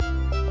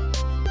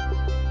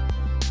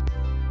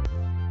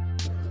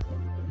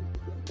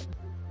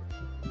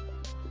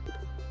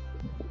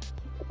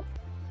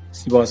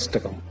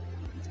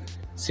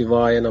शिवाष्टकम्।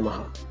 शिवाय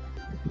नमः।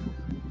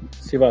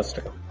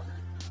 शिवाष्टकम्।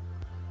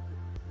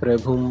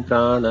 प्रभुं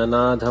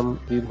प्राणनाथं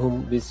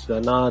विभुं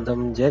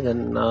विश्वनाथं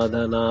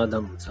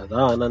जगन्नाथनाथं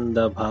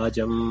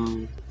सदानन्दभाजं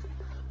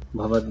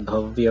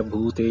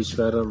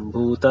भवद्भव्यभूतेश्वरं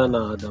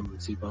भूतनाथं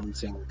शिवं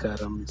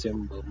शङ्करं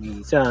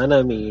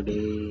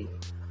शम्भुमीशानमीडे।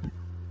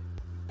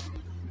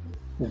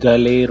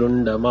 गले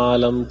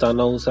रुण्डमालं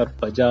तनौ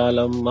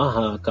सर्पजालं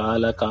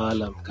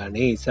महाकालकालं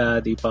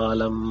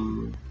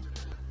गणेशादिपालम्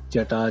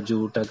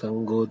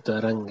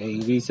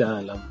जटाजूटगङ्गोत्तरङ्गै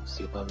विशालं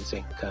शिवं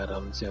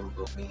शङ्करं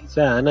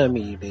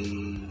शम्भुमीशानमीडे।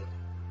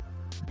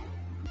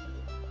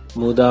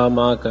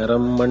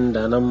 मुदामाकरं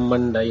मण्डनं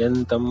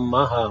मण्डयन्तं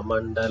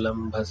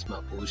महामण्डलं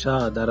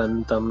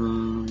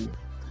भस्मभूषाधरन्तम्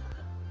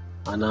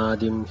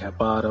अनादिं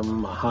ह्यपारं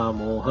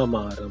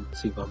महामोहमारं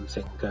शिवं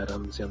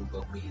शङ्करं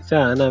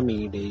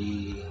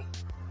शम्भुमीशानमीडे।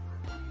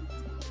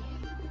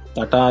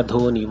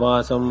 तटाधो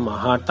निवासं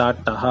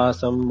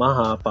महाट्टाट्टहासं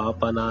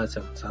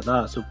महापापनाशं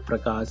सदा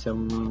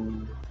सुप्रकाशं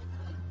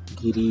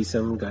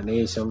गिरीशं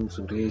गणेशं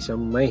सुरेशं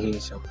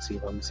महेशं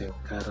शिवं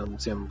शङ्करं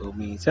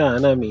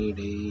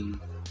शम्भुमीशानमीडे।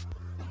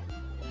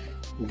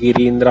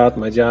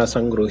 गिरीन्द्रात्मजा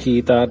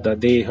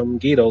संगृहीतार्धदेहं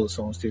गिरौ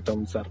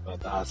संस्थितं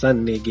सर्वदा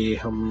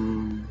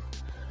सन्निगेहम्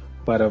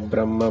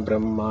परब्रह्म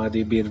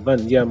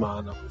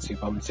ब्रह्मादिभिर्वन्द्यमानं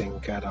शिवं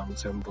शङ्करं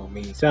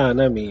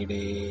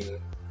शम्भुमीशानमीडे।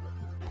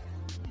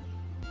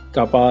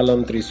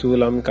 कपालं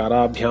त्रिशूलं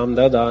कराभ्यां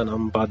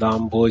ददानं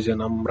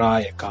पदाम्भोजनं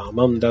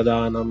रायकामं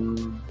ददानं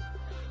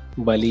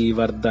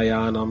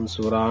बलिवर्धयानं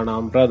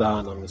सुराणां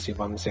प्रदानं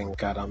शिवं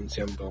शङ्करं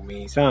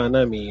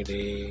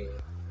शम्भुमीशानमीडे।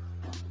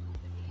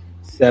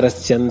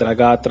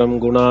 शरश्चन्द्रगात्रं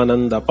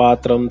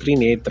गुणानन्दपात्रं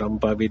त्रिनेत्रं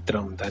पवित्रं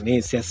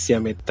धनेशस्य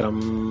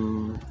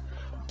मित्रम्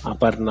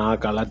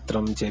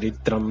अपर्णाकलत्रं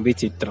चरित्रं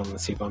विचित्रं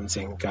शिवं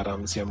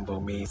शङ्करं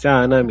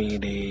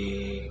शम्भुमीशानमीडे।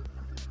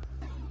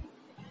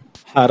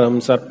 हरं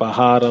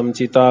सर्पहारं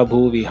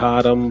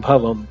चिताभूविहारं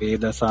भवं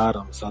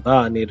वेदसारं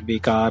सदा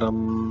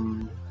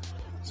निर्विकारं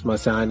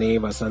श्मशाने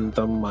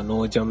वसन्तं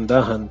मनोजं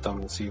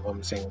दहन्तं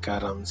शिवं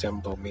शङ्करं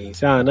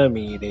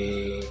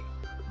शम्भुमीशानमीडे।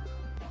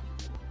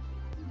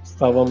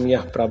 स्तवं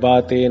यः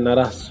प्रभाते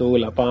नरः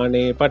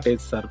शूलपाणे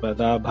पठेत्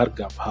सर्वदा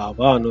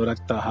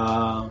भर्गभावानुरक्तः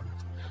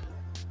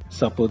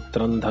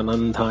सपुत्रं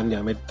धनं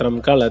धान्यमित्रं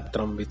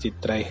कलत्रं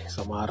विचित्रैः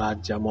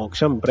समाराज्य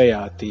मोक्षं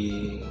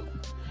प्रयाति।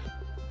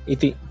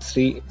 इति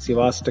श्री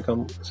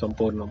शिवाष्टकं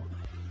सम्पूर्णम्।